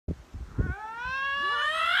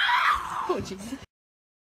technology.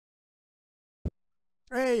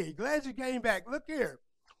 Hey, glad you came back. Look here.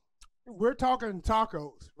 We're talking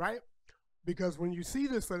tacos, right? Because when you see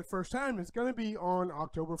this for the first time, it's going to be on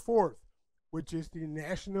October 4th, which is the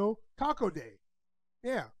National Taco Day.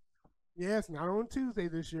 Yeah. Yes, not on Tuesday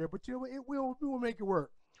this year, but we will make it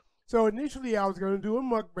work. So initially, I was going to do a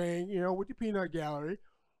mukbang, with the peanut gallery,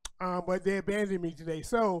 but they abandoned me today.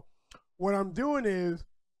 So what I'm doing is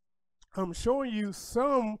I'm showing you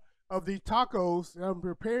some of the tacos that I'm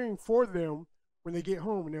preparing for them when they get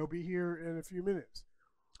home, and they'll be here in a few minutes.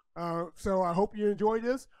 So I hope you enjoy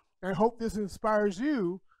this. I hope this inspires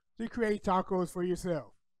you to create tacos for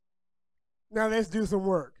yourself. Now let's do some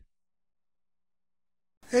work.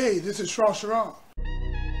 Hey, this is Shrashira.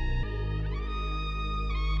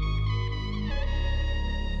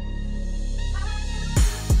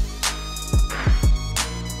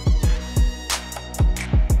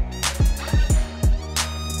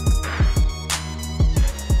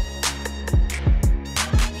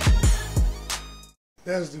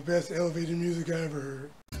 That is the best elevator music I ever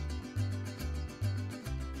heard.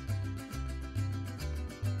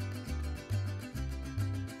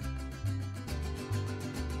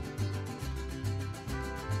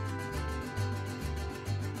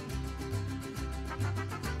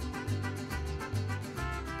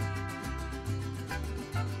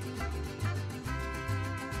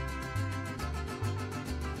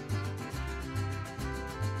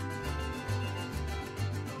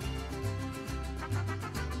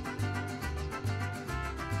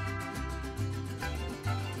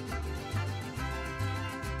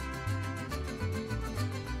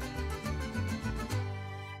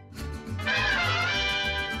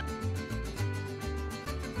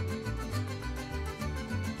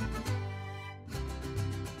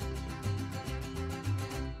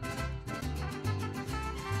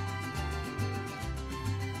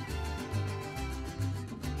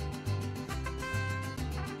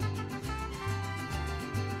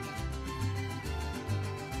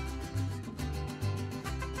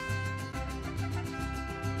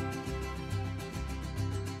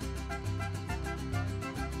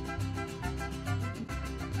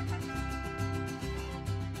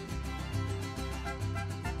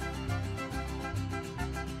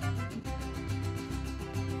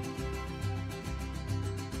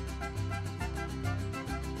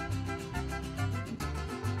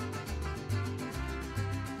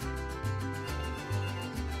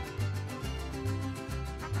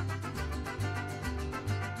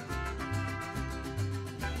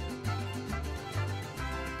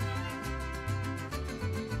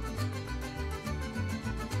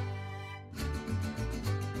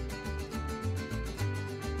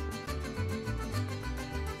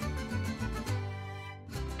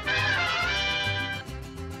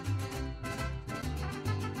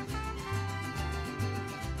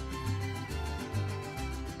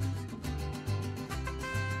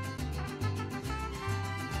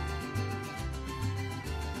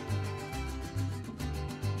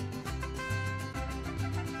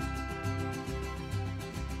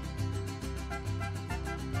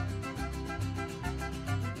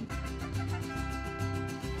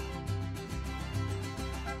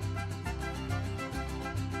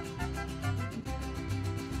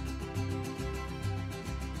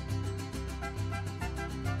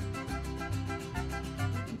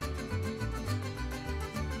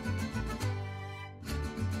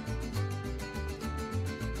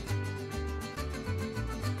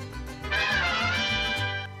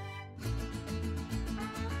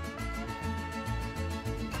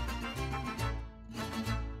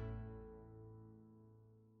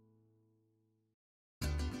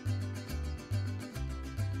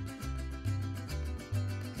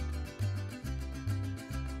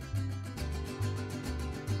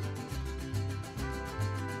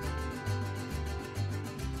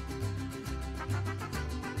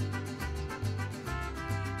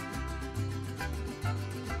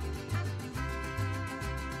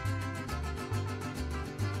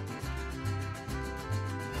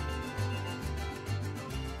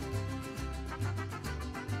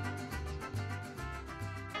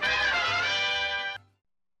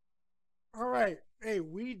 All right. Hey,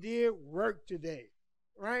 we did work today,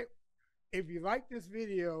 right? If you like this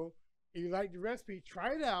video, if you like the recipe,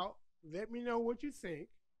 try it out. Let me know what you think,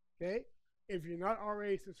 okay? If you're not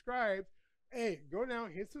already subscribed, hey, go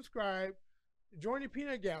down, hit subscribe, join the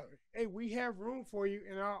peanut gallery. Hey, we have room for you,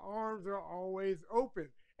 and our arms are always open.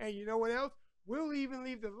 And you know what else? We'll even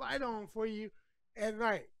leave the light on for you at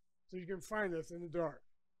night so you can find us in the dark.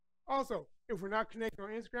 Also, if we're not connected on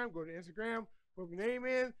Instagram, go to Instagram, put my name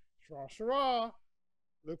in, Shra.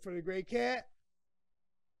 Look for the gray cat.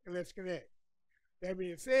 and let's connect. That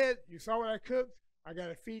being said, you saw what I cooked. I got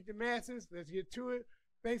to feed the masses. Let's get to it.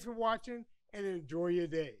 Thanks for watching and enjoy your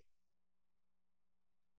day.